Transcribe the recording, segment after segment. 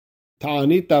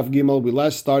Ta'anit Taf Gimel, we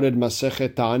last started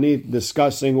Masechet Ta'anit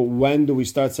discussing when do we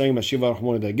start saying Mashiva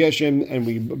Rachmana Geshem, and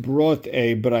we brought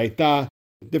a Braita,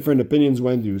 different opinions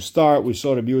when do you start. We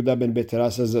saw Rabbi Yehuda ben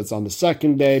Betera says it's on the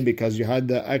second day because you had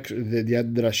the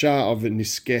drasha of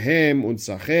Niskehem,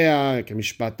 Unsachea,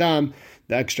 Kemishpatam,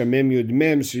 the extra Mem Yud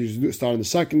Mem, so you start on the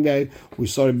second day. We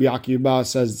saw Rabbi Akiva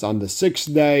says it's on the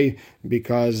sixth day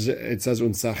because it says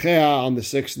Unsachea on the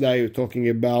sixth day. You're talking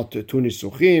about Tu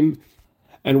Nisuchim.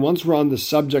 And once we're on the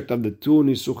subject of the two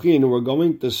nisuchin, we're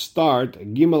going to start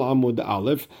Gimel Amud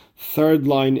Aleph, third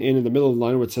line in the middle of the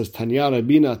line where it says Tanya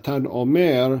Rabina Tan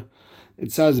Omer.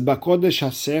 It says Bakodesh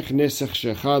Hasech Nesech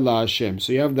Shecha LaHashem.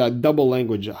 So you have that double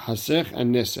language, Hasech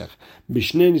and Nesech.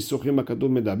 Bishne nisuchim hakatuv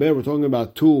medaber. We're talking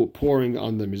about two pouring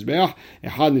on the mizbeach.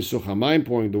 Echad nisuch hamayim,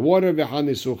 pouring the water. V'echad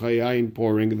nisuch hayayin,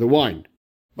 pouring the wine.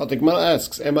 But the Gemara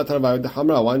asks, Ema Tarvav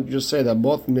Dehamra, why don't you just say that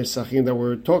both nisachim that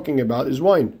we're talking about is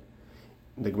wine?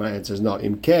 The Gemara answers, no.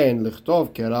 Imken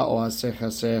lichtov kera o hasech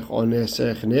hasech o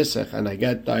nesech nesech, and I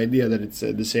get the idea that it's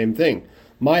the same thing.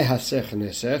 My hasech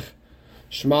nesech,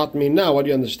 shmat mina. What do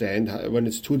you understand when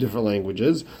it's two different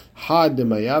languages? Had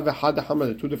demaya v'had hamra.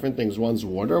 They're two different things. One's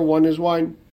water, one is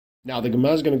wine. Now the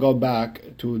Gemara is going to go back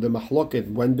to the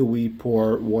mahloket. When do we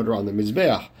pour water on the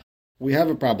mizbeach? We have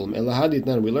a problem.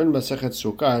 Elahaditnan. We learned Masechet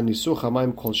Sukkah nisuch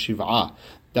hamayim kol shiv'ah,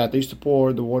 that they used to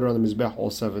pour the water on the Mizbech all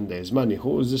 7 days. Mani,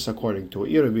 who is this according to?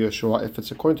 If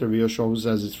it's according to Rabbi Yoshua, who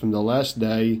says it's from the last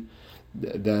day,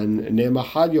 then Ne'ema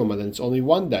Had Yoma, then it's only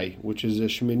 1 day, which is a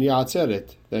Shmini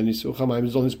Atzeret. Then Nisuch HaMayim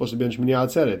is only supposed to be on Shmini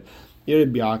Atzeret.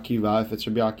 Rabbi Akiva, if it's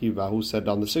Rabbi Akiva, who said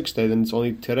on the 6th day, then it's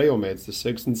only Terei Yoma, it's the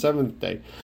 6th and 7th day.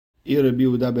 Rabbi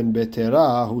Yehuda ben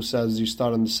Betera, who says you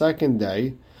start on the 2nd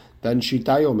day, then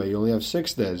Shita Yoma, you only have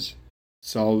 6 days.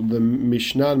 So the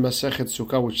Mishnah Masechet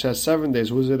Sukkah, which says 7 days,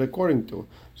 who is it according to?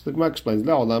 So the Gemara explains,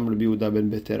 La'olam Rabbi Yehuda ben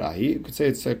Betera. You could say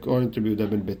it's according to Rabbi Yehuda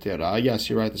ben Betera. Yes,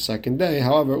 you're right, the 2nd day.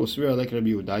 However, Usvira like Rabbi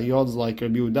Yehuda. He holds like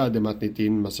Rabbi Yehuda,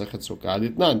 Dematnitin Masechet Sukkah.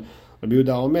 Ditnan. Rabbi Yehuda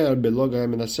Omer, Belog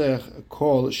HaMenasech,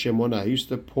 Kol Shemona. He used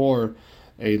to pour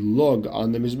a log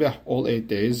on the Mizbech all 8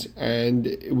 days, and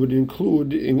it would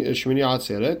include in Shmini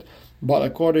Atzeret. But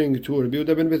according to Rabbi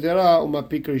Yehuda ben Betera,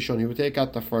 Umapik Rishon, he would take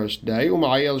out the first day,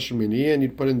 Umayel Shmini, and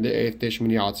he'd put in the 8th day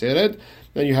Shmini Atzeret,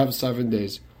 then you have 7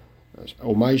 days.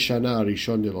 Umay Shana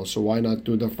Rishon Dilo. So why not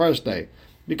do the first day?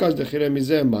 Because the Chireh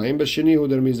Mizeh Maim, Bashini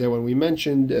Hudar Mizeh, when we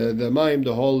mentioned the Maim,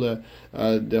 the whole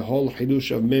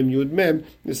Hidush of Mem Yud Mem,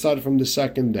 it started from the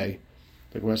 2nd day.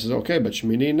 The Gemara says, okay, but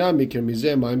Shmini Nami Kir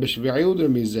Mizeh Maim B'Shvi'i Hudar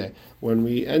Mizeh. When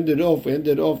we ended off on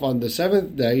the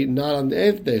 7th day, not on the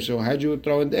 8th day. So how'd you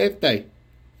throw in the 8th day?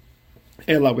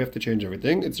 Ela, we have to change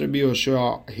everything. It's Rabbi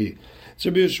Yoshua he. It's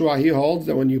Rabbi Yoshua, he holds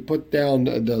that when you put down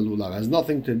the lulav, it has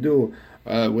nothing to do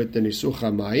with the nisuch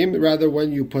hamayim. Rather,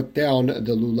 when you put down the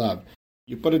lulav,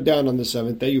 you put it down on the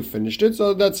 7th day, you finished it,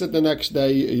 so that's it. The next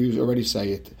day, you already say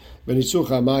it. V'nisuch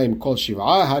hamayim kol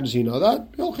shiv'ah. How does he know that?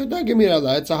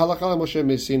 It's a halacha Moshe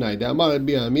Messinai. De amar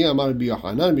Rabbi Ami, amar Rabbi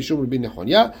Yochanan, mishum Rabbi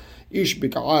Nechonya, ish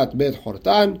bika'at bet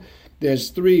hortan. There's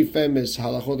 3 famous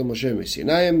halachot of Moshe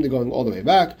Messinayim. They're going all the way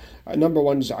back. Number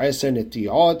 1 is Aser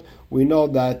Netiyot. We know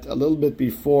that a little bit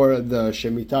before the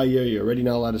Shemitah year, you're already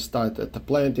not allowed to start to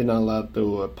plant, you're not allowed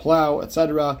to plow,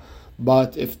 etc.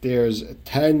 But if there's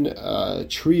 10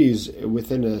 trees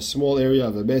within a small area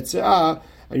of a Betze'ah,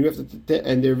 and you have to,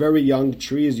 and they're very young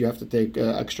trees, you have to take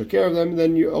extra care of them.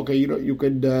 Then you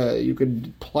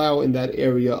could plow in that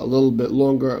area a little bit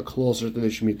longer, closer to the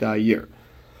Shemitah year.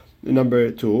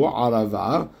 Number 2,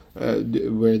 Arava,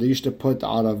 where they used to put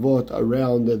Aravot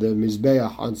around the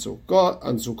Mizbeach on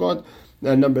Sukkot.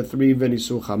 And number 3,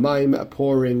 Venisuch Hamayim,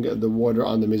 pouring the water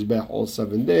on the Mizbeach all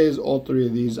 7 days. All 3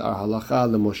 of these are halacha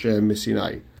leMoshe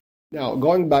Messinai. Now,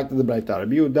 going back to the Braita,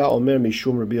 Rabbi Yehuda Omer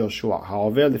Mishum Rabbi Yoshua.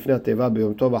 However, Lifnei Teva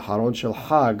B'Yom Tov Haron Shel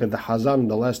Chag, the Hazan,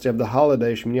 the last day of the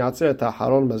holiday, Shmini Atzeret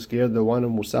Haron Mazkir, the one who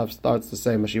Musaf starts to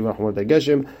say Mashiva Rachmana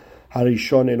Geshem.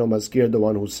 Harishon Eno Mazkir, the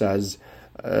one who says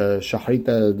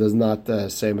Shachrita does not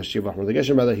say Mashiva Rachmana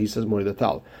Geshem, rather he says Morid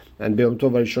Tal. And B'Yom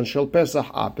Tov Harishon Shel Pesach,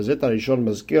 opposite, Harishon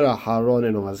Mazkir, Haron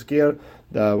Eno Mazkir.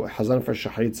 The Hazan for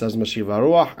Shachrit says Mashiva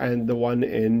Ruach, and the one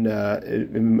in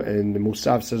the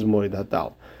Musaf says Morid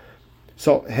Tal.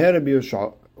 So here Rabbi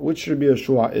Yoshua, which Rabbi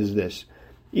Yoshua is this?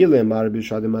 If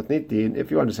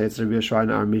you want to say it's Rabbi Yoshua in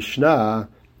our Mishnah,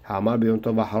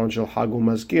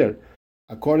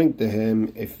 according to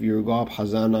him, if you go up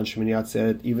Hazan on Shmini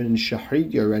Atzeret, even in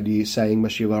Shachrit you're already saying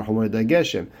Mashiva Rachmana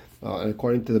Geshem.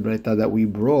 According to the Braita that we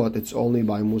brought, it's only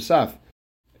by Musaf.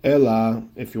 Ella,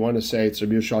 if you want to say it's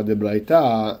Rabbi Yoshua de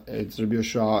Braita, it's Rabbi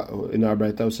Yoshua in our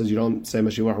Braita who says you don't say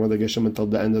Mashiva Rachmana Geshem until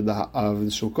the end of the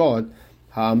Sukkot.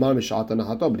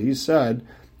 But he said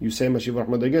you say Mashiv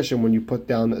Rahman Geshem when you put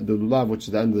down the lulav, which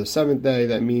is the end of the seventh day.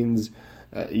 That means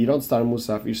you don't start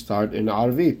Musaf, you start in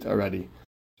Arvit already.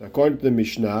 So according to the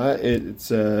Mishnah, it's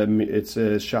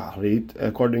Shahrit.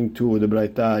 According to the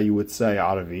Braita, you would say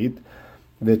Arvit.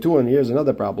 Vetu, and here's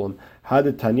another problem.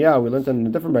 Had Tanya, we learned in a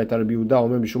different Braita, Rabbi Yehuda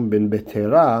Omer Mishum ben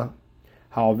Betera,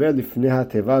 העובר לפני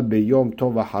התיבה ביום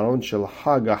טוב האחרון של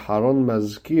חג האחרון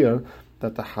מזכיר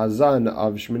that the Hazan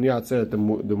of Shmini Atzeret, the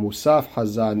Musaf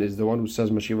Hazan, is the one who says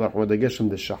Mashiv Rahman Geshem.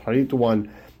 The Shahrit one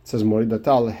says Morid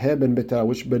Atal. He ben Betera,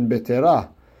 which ben Betera?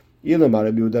 Ilma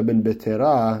Rabbi Yehuda ben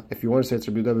Betera. If you want to say it's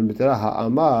Rabbi Yehuda ben Betera,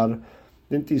 Ha'amar,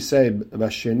 didn't he say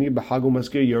Basheni b'Hagu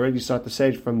Maskir? You already start to say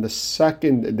it from the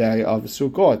second day of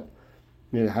Sukkot.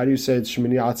 How do you say it's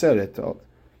Shmini Atzeret?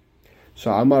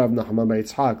 So Amar of Nachman ben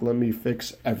Yitzhak, let me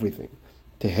fix everything.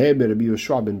 Tehei Rabbi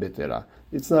Yoshua ben Betera.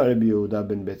 It's not Rabbi Yehuda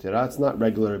ben Betera. It's not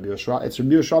regular Rabbi Yoshua. It's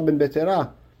Rabbi Yoshua ben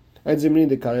Betera. And Zimni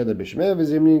de Karya de Bishmeh,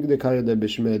 Zimni de Karya de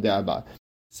Bishmeh de Abba.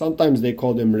 Sometimes they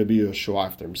called him Rabbi Yoshua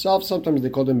after himself. Sometimes they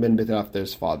called him Ben Betera after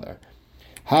his father.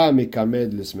 Ha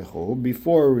mikamed l'smechu.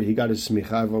 Before he got his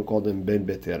smicha, everyone called him Ben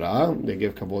Betera. They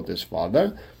gave kavod to his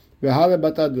father. And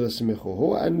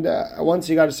once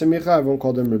he got his smicha, everyone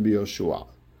called him Rabbi Yoshua.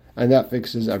 And that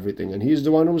fixes everything. And he's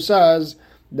the one who says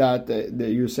that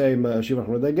you say Mashiv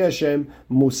Rahman Geshem,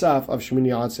 Musaf of Shmini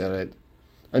Atzeret.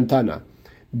 And Tana.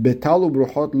 Betal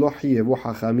ubruchot lo chayevu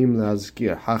hachamim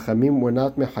lahazkir. Hachamim were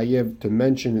not mechayev to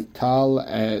mention tal,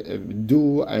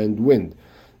 dew, and wind.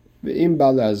 Im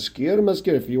ba lahazkir,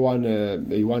 maskir. If you want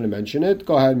to mention it,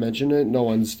 go ahead and mention it. No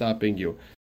one's stopping you.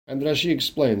 And Rashi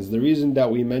explains the reason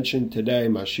that we mentioned today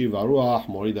Mashiv Aruach,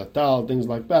 Morid Atal, things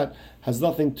like that, has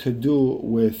nothing to do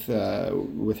with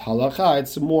halakha.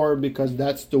 It's more because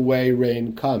that's the way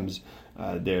rain comes.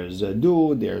 There's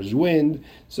dew, there's wind,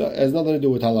 so it has nothing to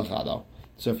do with halakha though.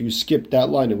 So if you skip that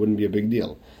line, it wouldn't be a big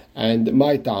deal. And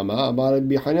my tama amar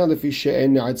bihanan lefi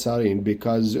she'en atzarin,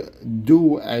 because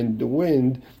dew and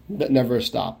wind that never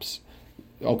stops.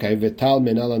 Okay, Vital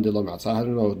Menalan de Lomatzah. I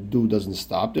don't know, dew doesn't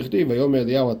stop. Tichti Vayomer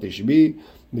Eliyahu Tishbi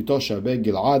Mitosha Be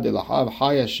Gilad Elahav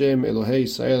Hay Hashem Elohei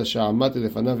Yisrael Sha'amati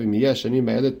Lefanav Im Yeh Shanim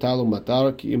Ba'elet Tal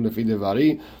U'Matar Ki Im Lefi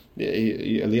Devari.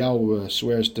 Eliyahu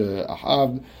swears to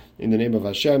Ahav in the name of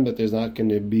Hashem that there's not going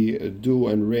to be dew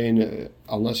and rain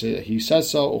unless he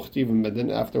says so. Uchtiv, and then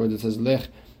afterwards it says Lech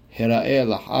Hera'eh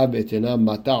Lahav Etenam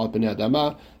Mata'al Pnei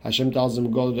Adama. Hashem tells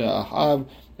him go to Ahav,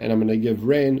 and I'm going to give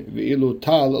rain. V'ilu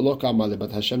tal lo kamale.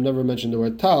 But Hashem never mentioned the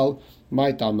word tal.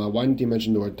 My tama. Why didn't he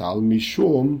mention the word tal?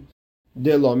 Mishum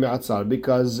de lo me'atzar.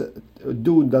 Because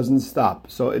dew doesn't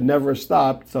stop. So it never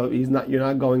stopped. So you're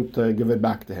not going to give it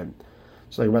back to him.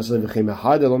 So like so if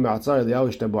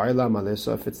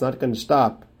it's not going to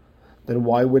stop, then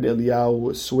why would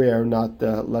Eliyahu swear not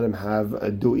to let him have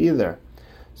a dew either?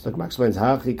 So like explains, this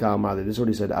is what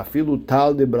he said. Afilu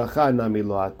tal de bracha nami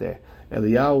lo ateh.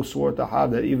 Eliyahu swore to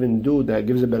Ahav that even dew that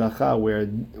gives a beracha,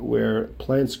 where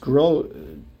plants grow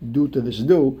due to this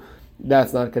dew,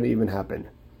 that's not going to even happen.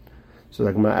 So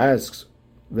the Gemara asks,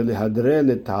 so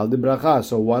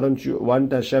why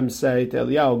don't Hashem say to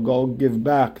Eliyahu, go give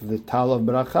back the tal of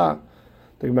beracha?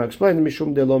 The Gemara explains,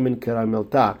 Mishum de lo min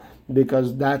keramelta,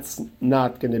 because that's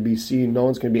not going to be seen. No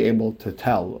one's going to be able to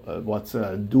tell what's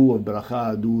a dew of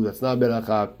beracha, dew that's not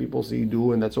beracha. People see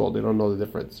dew and that's all. They don't know the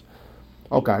difference.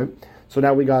 Okay. So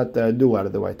now we got dew out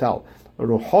of the way. Tal.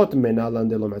 Ruchot menalan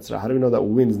de lo metzra. How do we know that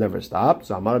winds never stop?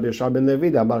 So Amar B'Yashar ben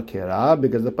Levi, Amar Kera,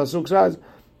 because the pasuk says,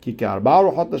 Ki ke'arba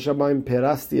ruchot l'shamayim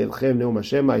perasti elchem neum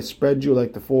Hashem. I spread you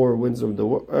like the four winds of the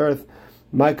earth.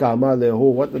 Maika Amar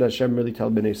lehu. What did Hashem really tell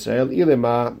Bnei Israel?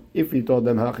 Ilema, if he told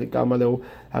them, Hachika Amar lehu,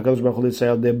 Hakadosh Baruch Hu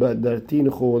Israel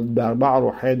dertinchu be'arba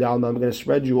ruchei de'alma. I'm going to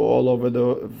spread you all over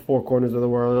the four corners of the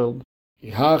world.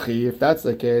 If that's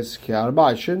the case, Ke'arba,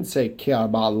 I shouldn't say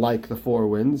Ke'arba like the four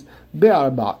winds.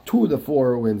 Be'arba, to the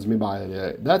four winds.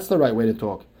 That's the right way to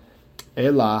talk.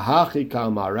 Ela hachi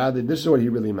kama. Rather, this is what he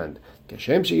really meant. The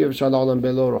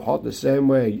same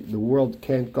way the world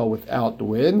can't go without the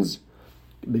winds,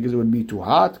 because it would be too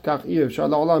hot.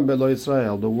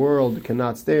 The world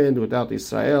cannot stand without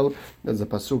Israel. As the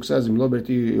pasuk says,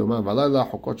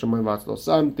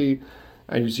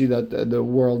 and you see that the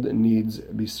world needs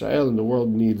Israel and the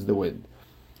world needs the wind.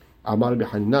 Amar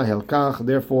b'hanina helkach.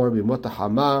 Therefore,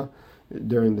 b'motahama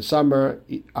during the summer.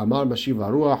 Amar mashiv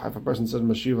haruach. If a person says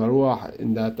mashiv haruach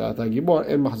in that tagibor,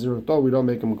 en mahziruto, we don't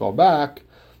make him go back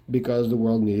because the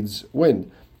world needs wind.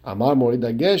 Amar morid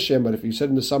geshem. But if you said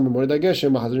in the summer morid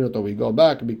geshem, mahziruto, we go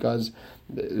back because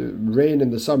rain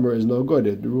in the summer is no good.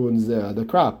 It ruins the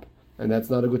crop, and that's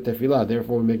not a good tefillah.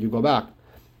 Therefore, we make you go back.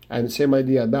 And the same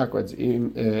idea backwards.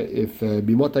 If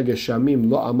bimot geshamim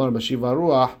lo amar mashiv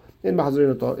haruach, In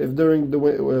Mahazrin, if during the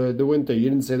winter you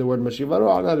didn't say the word Mashiva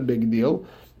Ruach, not a big deal,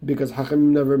 because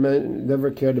Hachamim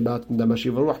never cared about the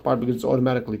Mashiva Ruach part because it's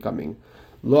automatically coming.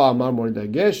 Lo Amar Morid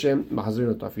HaGeshem,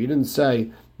 Mahazrin. If you didn't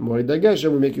say Morid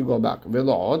HaGeshem, we make you go back.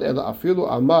 Velo Od, Ela Afilu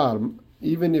Amar,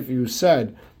 even if you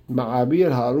said Ma'abir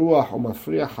HaRuach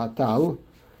U'Mafriach Hatal,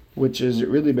 which is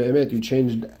really be'emet, you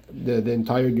changed the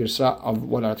entire girsa of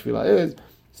what our tefillah is,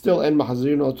 still en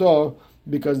mahazrin oto,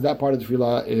 because that part of the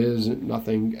tefillah is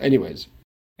nothing anyways.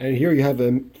 And here you have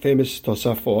a famous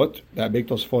Tosafot, that big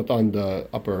Tosafot on the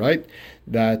upper right,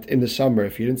 that in the summer,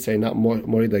 if you didn't say not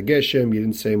Morid HaGeshem, you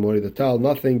didn't say Morid HaTal,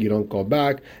 nothing, you don't go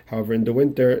back. However, in the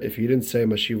winter, if you didn't say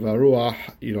Mashiva Ruach,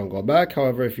 you don't go back.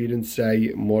 However, if you didn't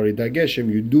say Morid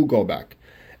HaGeshem, you do go back.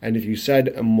 And if you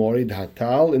said Morid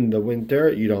Hatal in the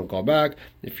winter, you don't go back.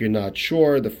 If you're not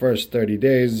sure, the first 30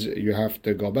 days, you have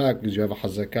to go back because you have a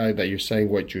Hazakai that you're saying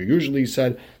what you usually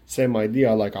said. Same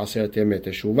idea like Aseret Yemei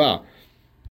Teshuvah.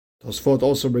 Tosfot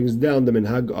also brings down the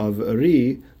minhag of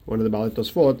Ri, one of the Baalei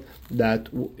Tosfot, that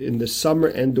in the summer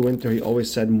and the winter he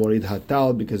always said Morid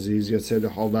Hatal because he's Yotzei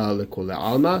Chova Lekule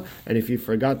Alma. And if he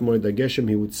forgot Morid HaGeshem,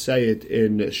 he would say it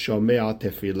in Shomea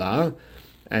Tefillah.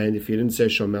 And if he didn't say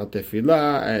Shomea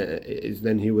Tefillah,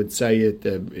 then he would say it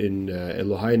in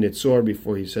Elohai Netzor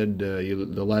before he said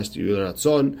the last Yul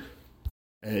Ratzon.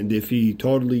 And if he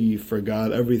totally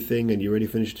forgot everything and you already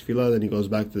finished Tefillah, then he goes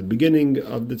back to the beginning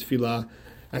of the Tefillah.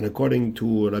 And according to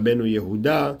Rabbeinu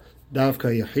Yehuda,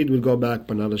 Davka Yahid will go back,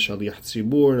 Panada Shaliach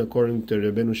Tzibur. And according to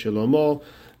Rabbeinu Shlomo,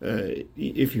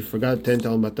 if you forgot 10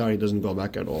 Tal Matar, he doesn't go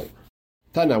back at all.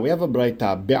 Tana, we have a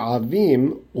braita,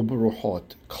 be'avim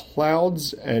u'beruchot,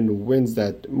 clouds and winds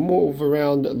that move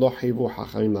around, lo hivu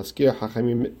hachamim laskir,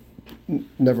 hachamim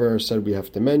never said we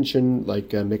have to mention, like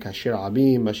mekashir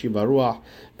abim, mashiva ruach,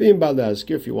 be'im ba'al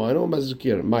laskir, if you want to,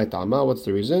 mazkir, my ta'ama, what's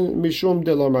the reason? Mishum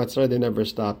de lo matzra, they never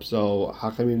stop, so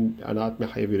hachamim are not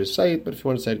mechayiv you to say it, but if you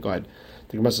want to say it, go ahead.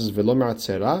 The Gemara says, velo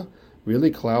matzera,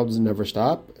 really, clouds never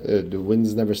stop, the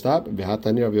winds never stop.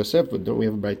 V'hatani of Yosef, but don't we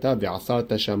have a braita? V'asar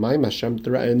tashamayim, Hashem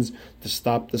threatens to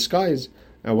stop the skies.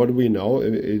 And what do we know?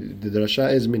 The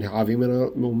drasha is min ha'avim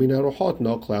min ha'rochot,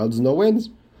 no clouds, no winds.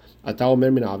 Ata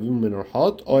omer min ha'avim min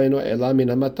ha'rochot, o eno ela min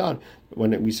ha'matar.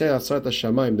 When we say asar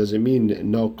tashamayim, does it mean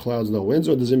no clouds, no winds,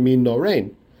 or does it mean no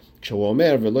rain?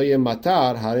 Omer v'lo yeh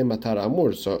matar, hare matar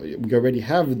amur. So we already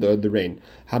have the rain.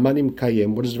 Hamanim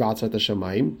kayim, what is v'asar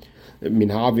tashamayim? Min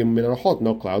ha'avim min ha'rochot,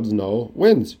 no clouds, no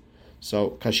winds.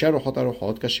 So kasher rochot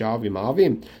ha'rochot, kasher avim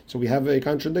ha'avim. So we have a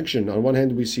contradiction. On one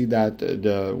hand, we see that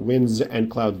the winds and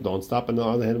clouds don't stop, and on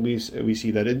the other hand, we see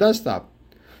that it does stop.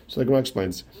 So the Gemara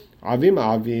explains: avim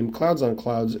ha'avim, clouds on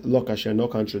clouds, lo kasher, no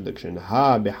contradiction.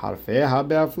 Ha beharfeh, ha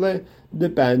be'afleh,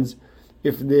 depends.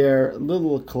 If they're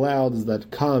little clouds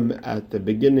that come at the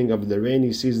beginning of the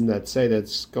rainy season that say that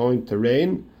it's going to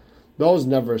rain, those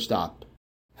never stop.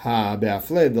 Ha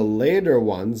be'afle, the later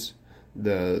ones,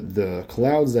 the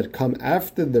clouds that come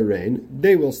after the rain,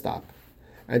 they will stop.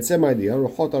 And same idea,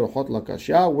 ruchot aruchot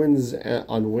lakashya, winds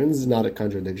on winds, not a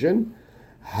contradiction.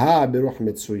 Ha beruch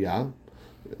mitsuya,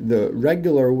 the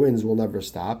regular winds will never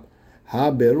stop.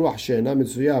 Ha beruch she'ena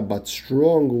mitsuya, but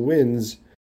strong winds,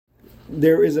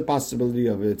 there is a possibility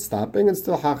of it stopping. And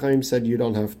still, Hachamim said you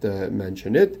don't have to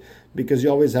mention it because you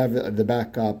always have the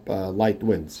backup light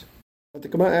winds. But the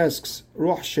Gemara asks,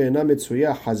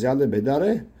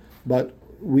 but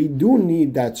we do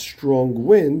need that strong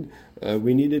wind.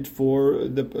 We need it for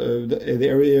the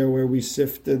area where we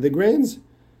sift the grains.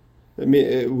 I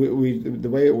mean, the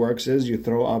way it works is you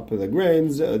throw up the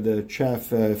grains, the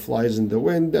chaff flies in the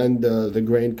wind, and the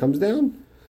grain comes down.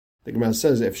 The Gemara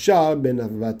says, if Shah ben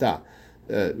Avata,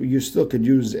 you still could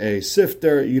use a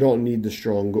sifter, you don't need the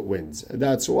strong winds.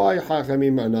 That's why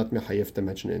Hachamim are not mechayev to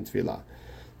mention it in Tefillah.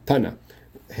 Tana,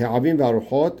 Ha'avim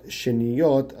v'aruchot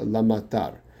sheniyot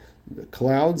lamatar.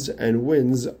 Clouds and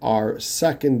winds are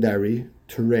secondary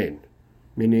to rain.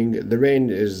 Meaning the rain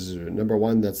is number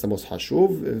one, that's the most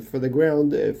hashuv for the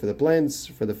ground, for the plants,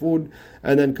 for the food,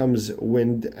 and then comes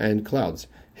wind and clouds.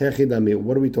 Hechidami,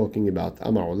 what are we talking about?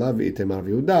 Amar Olav itemar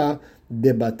v'Yehuda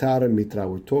debatar mitra.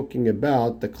 We're talking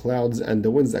about the clouds and the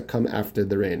winds that come after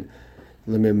the rain.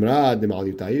 So you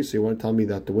want to tell me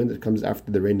that the wind that comes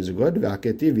after the rain is good?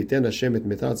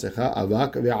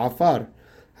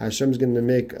 Hashem is going to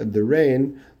make the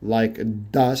rain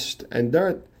like dust and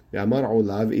dirt. We're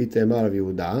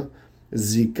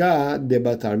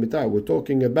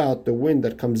talking about the wind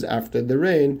that comes after the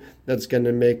rain that's going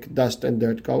to make dust and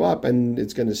dirt go up, and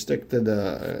it's going to stick to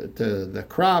the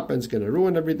crop, and it's going to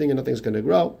ruin everything, and nothing's going to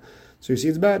grow. So you see,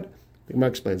 it's bad. The Gemara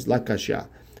explains, Lakashya.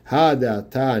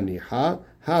 Ha'de'ata niha,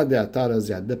 ha'de'ata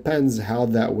raziyah. Depends how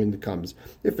that wind comes.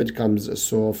 If it comes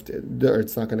soft,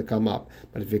 dirt's not going to come up.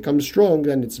 But if it comes strong,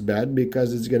 then it's bad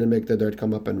because it's going to make the dirt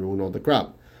come up and ruin all the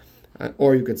crop.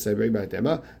 Or you could say, depends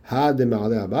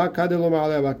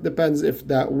if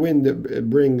that wind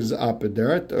brings up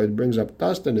dirt or it brings up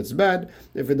dust, and it's bad.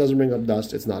 If it doesn't bring up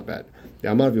dust, it's not bad.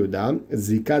 The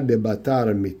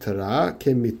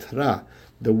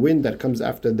wind that comes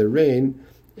after the rain,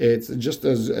 it's just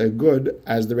as good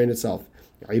as the rain itself.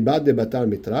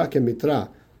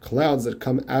 Clouds that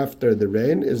come after the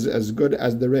rain is as good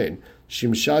as the rain.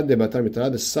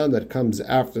 The sun that comes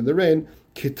after the rain,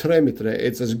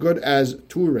 it's as good as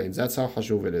two rains. That's how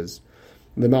hashuv it is.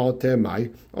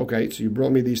 Okay, so you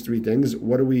brought me these three things.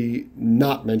 What are we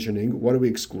not mentioning? What are we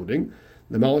excluding?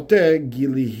 The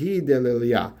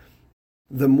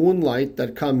moonlight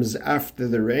that comes after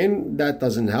the rain, that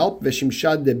doesn't help.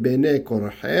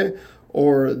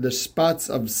 Or the spots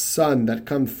of sun that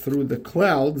come through the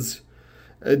clouds,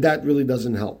 that really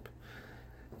doesn't help.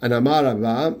 And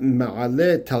Amarava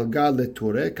ma'ale talga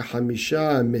leture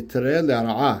kahamisha mitre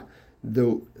le'ara'a.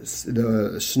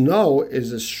 The snow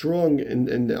is as strong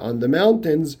on the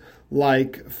mountains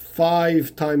like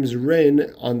 5 times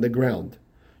rain on the ground.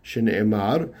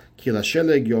 Shne'emar ki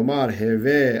lasheleg yomar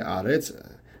heve aretz.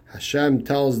 Hashem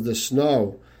tells the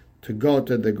snow to go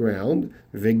to the ground.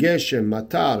 Vegeshem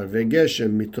matar,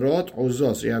 vegeshem mitrot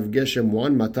uzos. You have geshem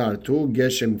 1, matar 2,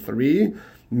 geshem 3.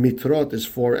 Mitrot is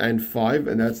 4 and 5,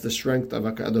 and that's the strength of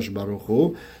HaKadosh Baruch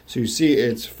Hu. So you see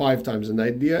it's 5 times. And the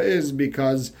idea is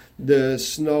because the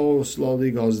snow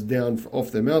slowly goes down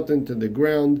off the mountain to the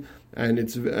ground, and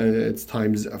it's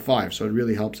times 5. So it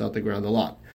really helps out the ground a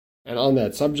lot. And on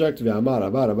that subject, Ve'amar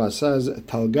Rabba says,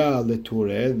 Talga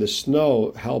leture, the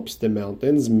snow helps the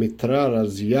mountains. Mitra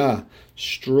razia,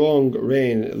 strong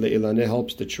rain le'ilane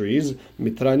helps the trees.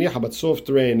 Mitra niha, but soft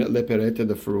rain leperet,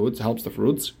 the fruits, helps the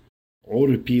fruits.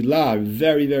 Urpila,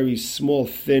 very, very small,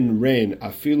 thin rain.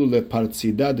 Afilu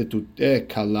lepartzida detute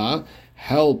kala,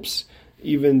 helps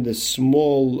even the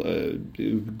small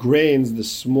grains, the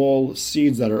small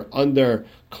seeds that are under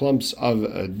clumps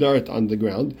of dirt on the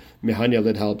ground. Mehanya,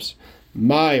 that helps.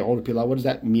 My urpila, what does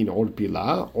that mean?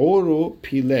 Urpila, oru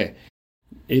pile.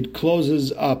 It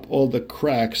closes up all the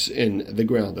cracks in the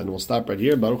ground. And we'll stop right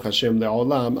here. Baruch Hashem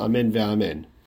le'olam. Amen ve'amen.